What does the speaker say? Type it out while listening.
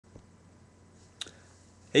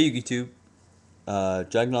Hey YouTube,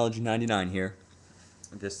 Dragonology99 here.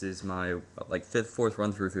 This is my fourth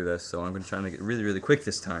run through this, so I'm going to try and make it really, really quick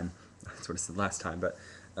this time. That's what I said last time, but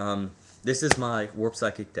this is my Warp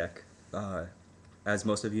Psychic deck. As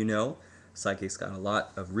most of you know, Psychic's got a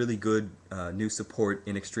lot of really good new support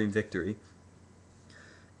in Extreme Victory,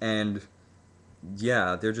 and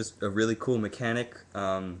yeah, they're just a really cool mechanic.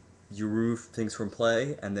 You remove things from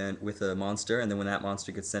play, and then with a monster, and then when that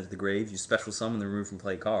monster gets sent to the grave, you special summon the remove from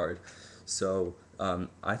play card. So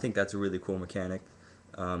I think that's a really cool mechanic.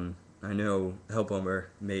 I know Hellbomber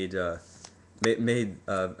made a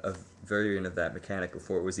variant of that mechanic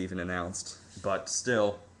before it was even announced, but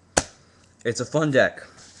still, it's a fun deck,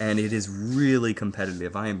 and it is really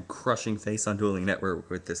competitive. I am crushing face on Dueling Network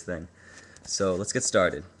with this thing. So let's get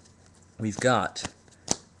started. We've got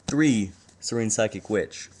 3 Serene Psychic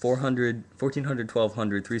Witch, 400, 1400,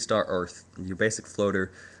 1200, 3-star Earth, your basic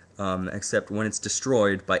floater, except when it's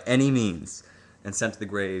destroyed by any means and sent to the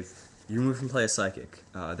grave, you remove from play a Psychic.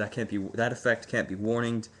 That effect can't be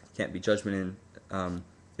warninged, can't be judgmented.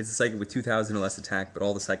 It's a Psychic with 2000 or less attack, but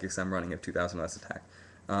all the Psychics I'm running have 2000 or less attack.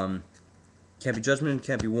 Can't be judgmented,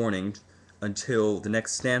 can't be warninged until the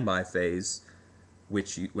next standby phase,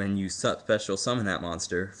 when you special summon that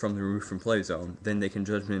monster from the remove from play zone, then they can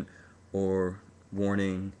judgment or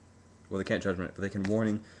warning. Well, they can't judgment, but they can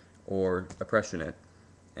warning or oppression it,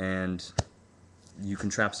 and you can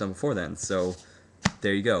trap some before then. So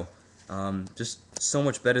there you go. Just so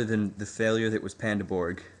much better than the failure that was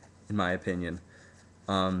Pandaborg, in my opinion.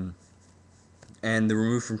 And the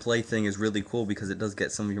remove from play thing is really cool because it does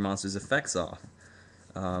get some of your monster's effects off.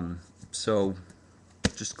 So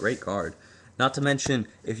just great card. Not to mention,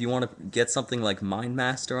 if you want to get something like Mind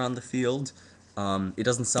Master on the field, it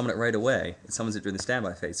doesn't summon it right away. It summons it during the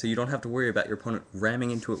standby phase, so you don't have to worry about your opponent ramming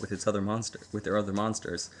into it with their other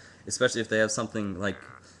monsters. Especially if they have something like,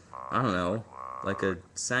 I don't know, like a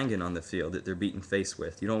Sangan on the field that they're beaten face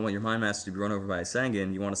with. You don't want your Mind Master to be run over by a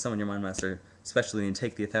Sangan. You want to summon your Mind Master specially and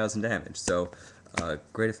take the 1000 damage. So,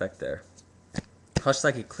 great effect there. Hush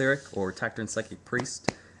Psychic Cleric, or Tactern Psychic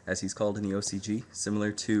Priest, as he's called in the OCG,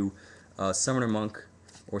 similar to Summoner Monk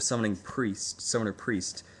or Summoner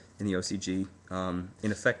Priest in the OCG,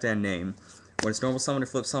 in effect and name. When it's normal summon or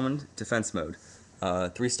flip summoned, defense mode.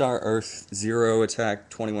 3-star Earth, 0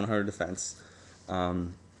 attack, 2100 defense.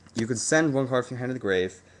 You can send one card from your hand to the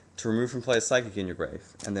grave to remove from play a Psychic in your grave,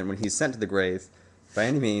 and then when he's sent to the grave, by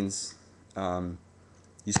any means,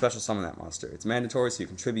 you special summon that monster. It's mandatory, so you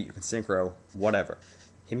can tribute, you can synchro, whatever.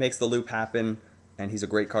 He makes the loop happen, and he's a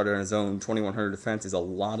great card on his own. 2100 defense is a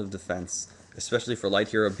lot of defense, especially for Light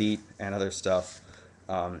Hero Beat and other stuff.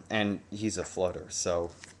 And he's a floater,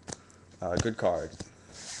 so good card.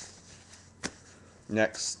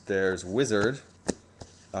 Next, there's Wizard.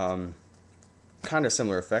 Kind of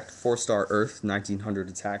similar effect. 4-star Earth, 1900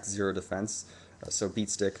 attack, 0 defense. So beat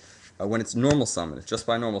stick. When it's normal summon, just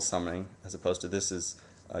by normal summoning, as opposed to this is,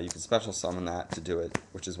 you can special summon that to do it,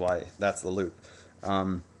 which is why that's the loop.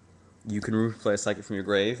 You can remove play a Psychic from your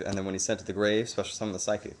grave, and then when he's sent to the grave, special summon the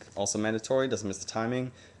Psychic. Also mandatory, doesn't miss the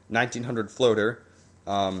timing. 1900 floater,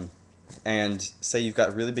 and say you've got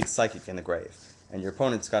a really big Psychic in the grave, and your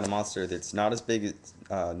opponent's got a monster that's not as big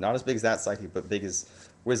as that Psychic, but big as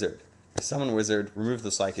Wizard. Summon Wizard, remove the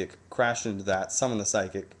Psychic, crash into that, summon the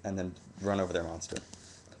Psychic, and then run over their monster.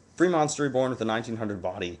 Free monster reborn with a 1900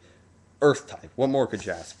 body, Earth type. What more could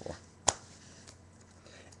you ask for?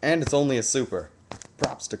 And it's only a super.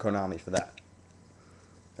 Props to Konami for that.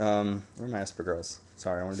 Where are my Esper Girls?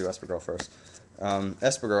 Sorry, I want to do Esper Girl first.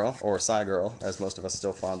 Esper Girl, or Psy Girl, as most of us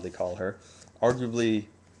still fondly call her. Arguably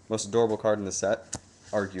most adorable card in the set.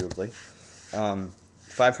 Arguably.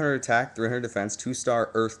 500 attack, 300 defense, 2-star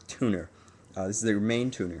Earth Tuner. This is their main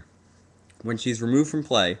tuner. When she's removed from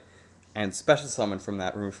play, and special summoned from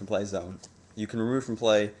that remove from play zone, you can remove from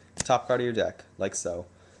play the top card of your deck, like so.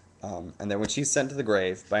 And then when she's sent to the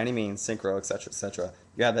grave, by any means, synchro, etc.,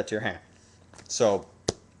 you add that to your hand. So,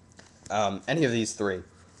 any of these 3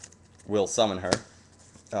 will summon her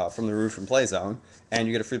from the remove from play zone, and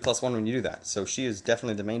you get a free +1 when you do that. So she is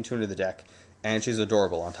definitely the main tuner of the deck, and she's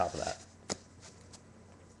adorable on top of that.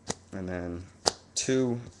 And then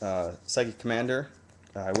 2, Psychic Commander.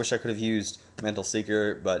 I wish I could have used Mental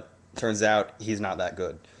Seeker, but turns out he's not that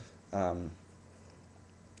good.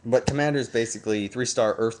 But Commander is basically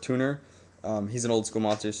 3-star Earth Tuner. He's an old school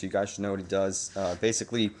monster, so you guys should know what he does.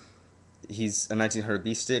 Basically, he's a 1900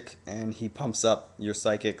 Beast Stick, and he pumps up your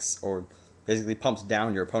Psychics, or basically pumps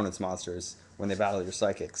down your opponent's monsters when they battle your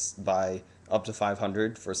Psychics by up to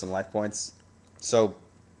 500 for some life points. So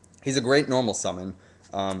he's a great normal summon.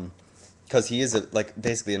 because he is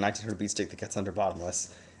basically a 1900 beat stick that gets under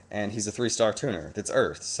bottomless, and he's a 3-star tuner that's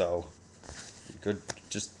Earth, so good,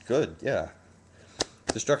 just good, yeah.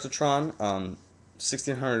 Destructotron,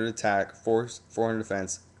 1600 attack, 400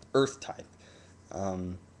 defense, Earth type.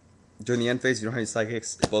 During the end phase, if you don't have any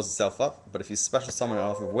psychics, it blows itself up, but if you special summon it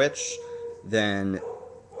off of Witch, then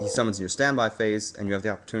he summons in your standby phase, and you have the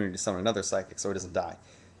opportunity to summon another psychic so it doesn't die.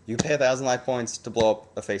 You pay 1,000 life points to blow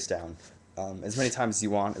up a face down, as many times as you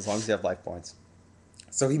want, as long as you have life points.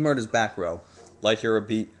 So he murders back row, Light Hero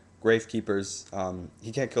Beat, Gravekeepers.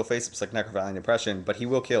 He can't kill face-ups like Necrovalley and Depression, but he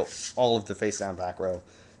will kill all of the face-down back row,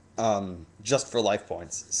 just for life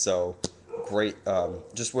points. So great.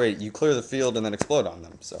 Just wait. You clear the field and then explode on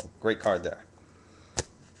them. So great card there.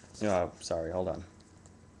 Sorry, hold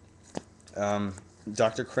on.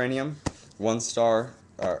 Dr. Cranium, 1-star,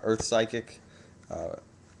 Earth Psychic.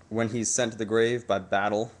 When he's sent to the grave by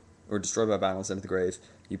battle, or destroyed by battle and sent to the grave,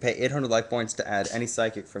 you pay 800 life points to add any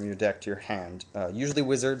psychic from your deck to your hand. Usually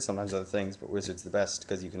Wizard, sometimes other things, but Wizard's the best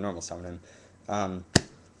because you can normal summon him.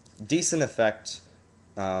 Decent effect,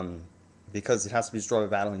 because it has to be destroyed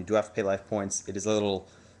by battle and you do have to pay life points. It is a little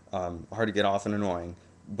hard to get off and annoying,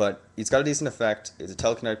 but he's got a decent effect. It's a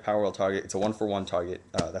telekinetic power well target. It's a 1-for-1 target.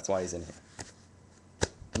 That's why he's in here.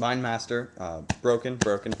 Mind Master, broken.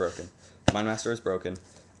 Mind Master is broken.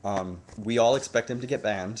 We all expect him to get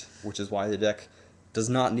banned, which is why the deck does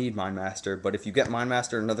not need Mind Master, but if you get Mind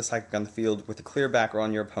Master and another Psychic on the field with a clear back row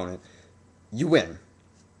on your opponent, you win.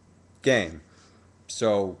 Game.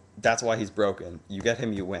 So that's why he's broken. You get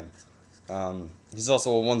him, you win. He's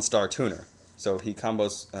also a 1-star tuner, so he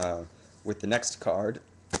combos with the next card,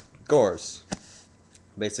 Gores.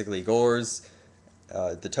 Basically, Gores,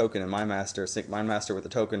 the token, and Mind Master, sync Mind Master with the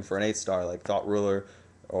token for an 8-star, like Thought Ruler,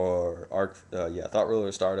 or Thought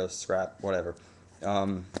Ruler, Stardust, Scrap, whatever.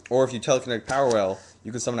 Or if you telekinetic power well,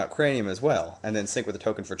 you can summon out Cranium as well, and then sync with a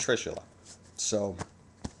token for Trishula. So,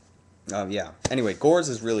 yeah. Anyway, Gores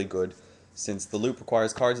is really good, since the loop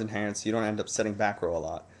requires cards in hand, so you don't end up setting back row a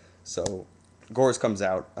lot. So, Gores comes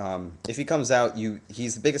out. If he comes out,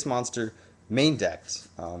 he's the biggest monster main decked.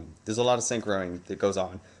 There's a lot of synchroing that goes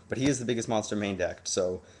on, but he is the biggest monster main decked,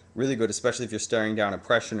 so really good, especially if you're staring down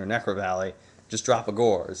Oppression or Necrovalley. Just drop a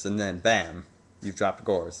Gores, and then bam, you've dropped a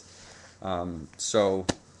Gores. So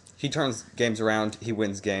he turns games around, he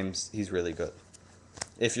wins games, he's really good.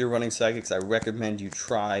 If you're running Psychics, I recommend you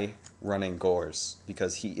try running Gores,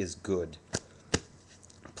 because he is good.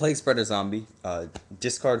 Plague Spreader Zombie,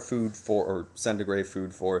 discard food for, or send a grave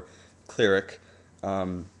food for Cleric.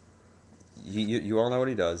 You all know what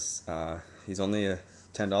he does. He's only a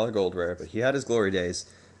 $10 gold rare, but he had his glory days.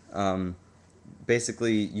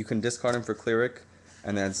 Basically, you can discard him for Cleric,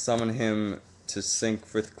 and then summon him to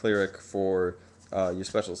sync with Cleric for your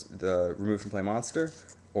specials, the remove from play monster,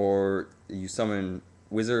 or you summon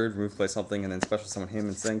Wizard, remove play something, and then special summon him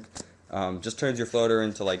and sync. Just turns your floater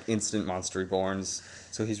into like instant monster reborns,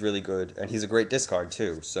 so he's really good, and he's a great discard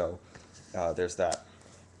too. So there's that.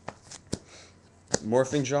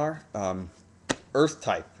 Morphing Jar, Earth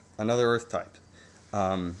type, another Earth type,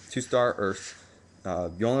 2-star Earth. You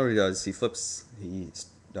all know what he does. He flips, he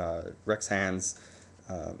wrecks hands.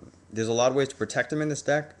 There's a lot of ways to protect him in this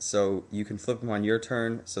deck, so you can flip him on your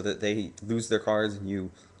turn so that they lose their cards and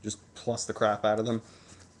you just plus the crap out of them.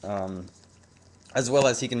 As well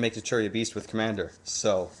as he can make Naturia Beast with Commander.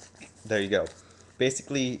 So, there you go.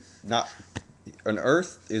 Basically, not an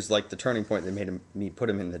Earth is like the turning point that made me put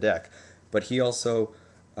him in the deck, but he also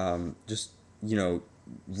just,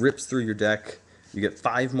 rips through your deck. You get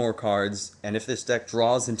 5 more cards, and if this deck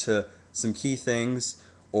draws into some key things,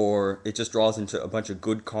 or it just draws into a bunch of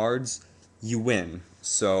good cards, you win.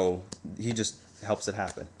 So he just helps it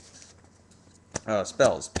happen.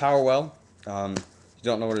 Spells. Power Well. You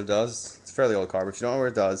don't know what it does. It's a fairly old card, but if you don't know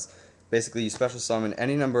what it does, basically you special summon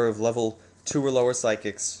any number of level 2 or lower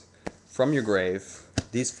psychics from your grave,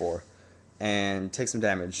 these 4, and take some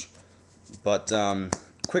damage. But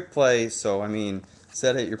quick play, so I mean,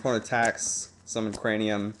 set it, your opponent attacks, summon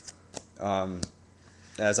Cranium.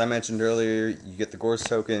 As I mentioned earlier, you get the Gores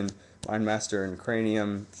token, Mind Master, and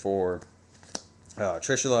Cranium for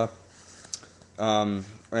Trishula.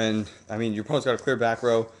 And I mean, your opponent's got a clear back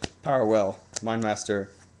row, Power Well, Mind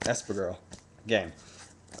Master, Esper Girl, game.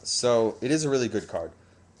 So it is a really good card.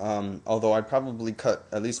 Although I'd probably cut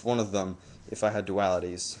at least one of them if I had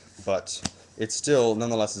dualities, but it still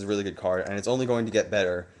nonetheless is a really good card, and it's only going to get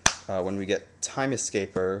better when we get Time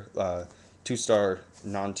Escaper, 2-star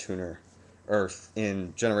non-tuner Earth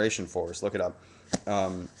in Generation Force. Look it up.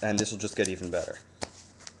 And this will just get even better.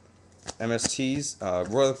 MSTs,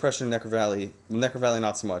 Royal Oppression, Necrovalley. Necrovalley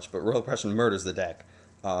not so much, but Royal Oppression murders the deck.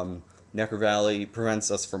 Necro Valley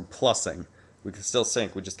prevents us from plussing. We can still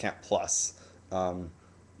sync, we just can't plus.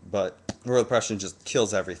 But Royal Oppression just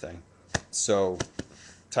kills everything. So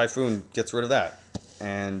Typhoon gets rid of that.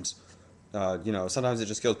 And, sometimes it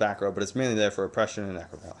just kills back row, but it's mainly there for Oppression and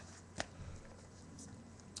Necro Valley.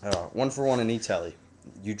 1-for-1 in E-Telly.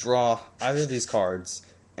 You draw either of these cards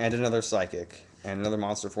and another Psychic and another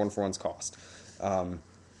monster for 1-for-1's cost.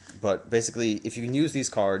 But basically, if you can use these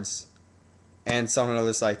cards and summon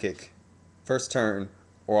another Psychic first turn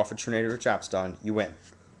or off a Tornado or Chapstone, you win.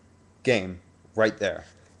 Game. Right there.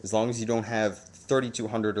 As long as you don't have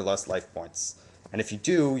 3,200 or less life points. And if you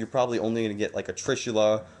do, you're probably only going to get like a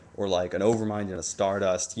Trishula or like an Overmind and a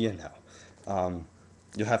Stardust, You'll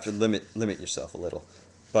have to limit yourself a little.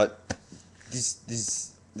 But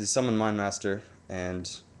these summon Mind Master and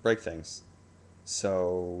break things.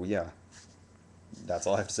 So, yeah. That's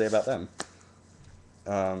all I have to say about them.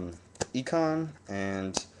 Econ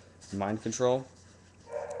and Mind Control.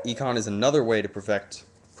 Econ is another way to protect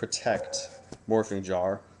Morphing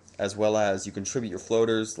Jar, as well as you contribute your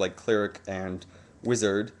floaters like Cleric and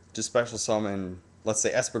Wizard to special summon, let's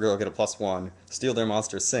say Esper Girl, get a +1, steal their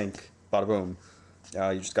monster, sync, bada boom.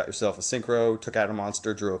 You just got yourself a Synchro, took out a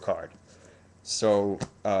monster, drew a card. So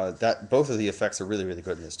both of the effects are really, really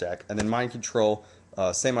good in this deck. And then Mind Control,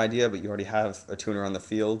 same idea, but you already have a tuner on the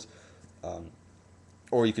field.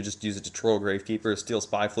 Or you could just use it to troll Gravekeeper, steal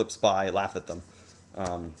Spy, flip Spy, laugh at them.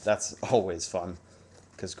 That's always fun,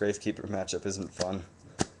 because Gravekeeper matchup isn't fun.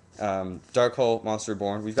 Dark Hole, Monster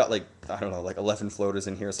Reborn. We've got like 11 floaters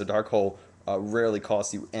in here, so Dark Hole rarely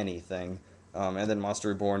costs you anything. And then Monster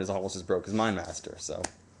Reborn is almost as broke as Mind Master. So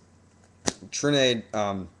Trinade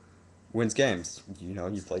wins games.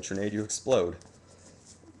 You play Trinade, you explode.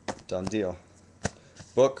 Done deal.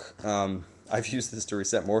 Book. I've used this to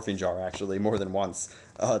reset Morphing Jar actually more than once.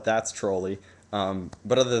 That's trolly.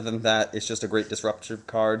 But other than that, it's just a great disruptive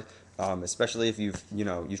card. Especially if you've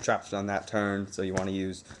trapped on that turn, so you want to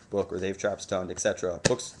use Book, or they've trap stunned, etc.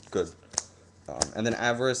 Book's good. And then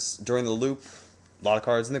Avarice during the loop, a lot of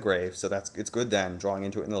cards in the grave, so it's good then, drawing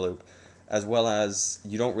into it in the loop. As well as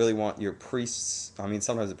you don't really want your priests,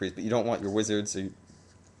 sometimes the priests, but you don't want your wizards, and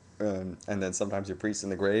then sometimes your priests in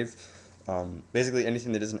the grave. Basically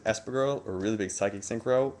anything that isn't Esper Girl or a really big Psychic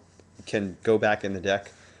Synchro can go back in the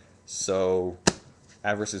deck. So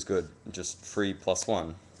Avarice is good, just free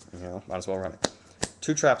 +1. Might as well run it.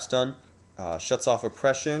 2 trap stun, shuts off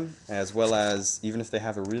Oppression, as well as, even if they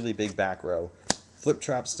have a really big back row, flip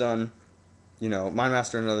trap stun, Mind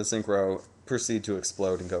Master and another Synchro, proceed to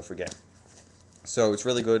explode and go for game. So it's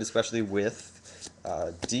really good, especially with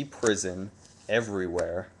Deep Prison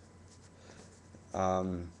everywhere.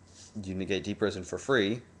 You negate Deep Prison for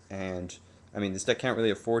free, and this deck can't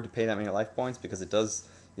really afford to pay that many life points because it does,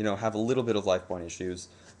 have a little bit of life point issues.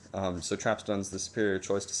 So Trap Stun's the superior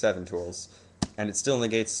choice to 7 tools, and it still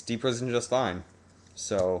negates Deep Prison just fine.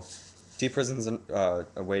 So Deep Prison's a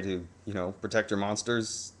way to, protect your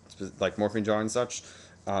monsters, like Morphing Jar and such,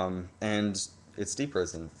 and it's Deep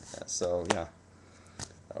Prison. So yeah.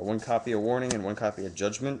 1 copy of Warning and 1 copy of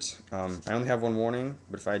Judgment. I only have 1 Warning,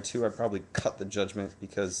 but if I had 2, I'd probably cut the Judgment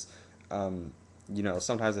because,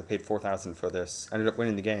 sometimes I paid 4,000 for this. I ended up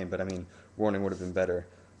winning the game, but Warning would have been better.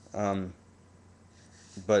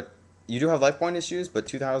 But you do have life point issues, but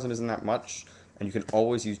 2,000 isn't that much, and you can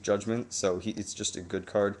always use Judgment, so it's just a good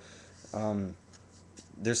card.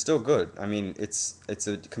 They're still good. It's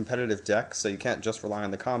a competitive deck, so you can't just rely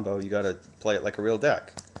on the combo. You gotta play it like a real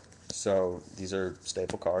deck. So these are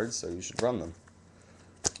staple cards, so you should run them.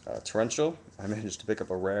 Torrential. I managed to pick up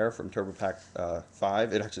a rare from Turbo Pack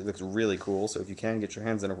 5. It actually looks really cool, so if you can, get your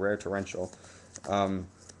hands on a rare Torrential.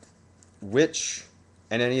 Witch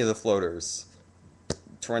and any of the floaters.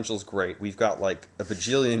 Torrential's great. We've got like a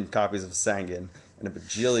bajillion copies of Sangan and a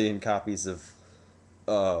bajillion copies of,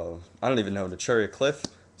 I don't even know, Naturia Cliff.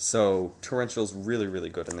 So Torrential's really, really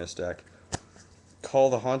good in this deck. Call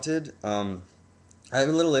the Haunted. I'm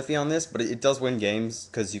a little iffy on this, but it does win games,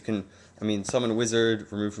 because you can, summon Wizard,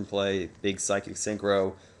 remove from play, big Psychic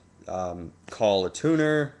Synchro, call a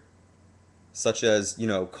tuner, such as,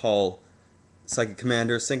 call Psychic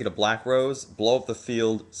Commander, sync it to Black Rose, blow up the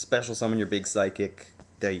field, special summon your big Psychic,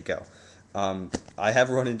 there you go. I have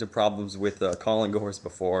run into problems with calling Gores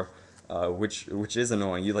before, which is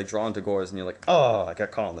annoying. You draw into Gores and you're like, oh, I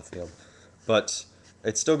got call on the field. But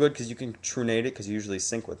it's still good because you can Trunade it, because you usually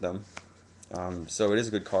sync with them. So it is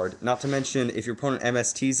a good card. Not to mention, if your opponent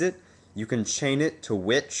MSTs it, you can chain it to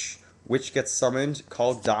Witch. Witch gets summoned,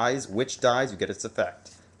 Call dies, Witch dies, you get its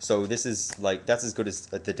effect. So this is that's as good as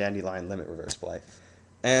the Dandelion Limit reverse play.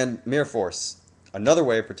 And Mirror Force, another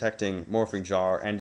way of protecting Morphing Jar and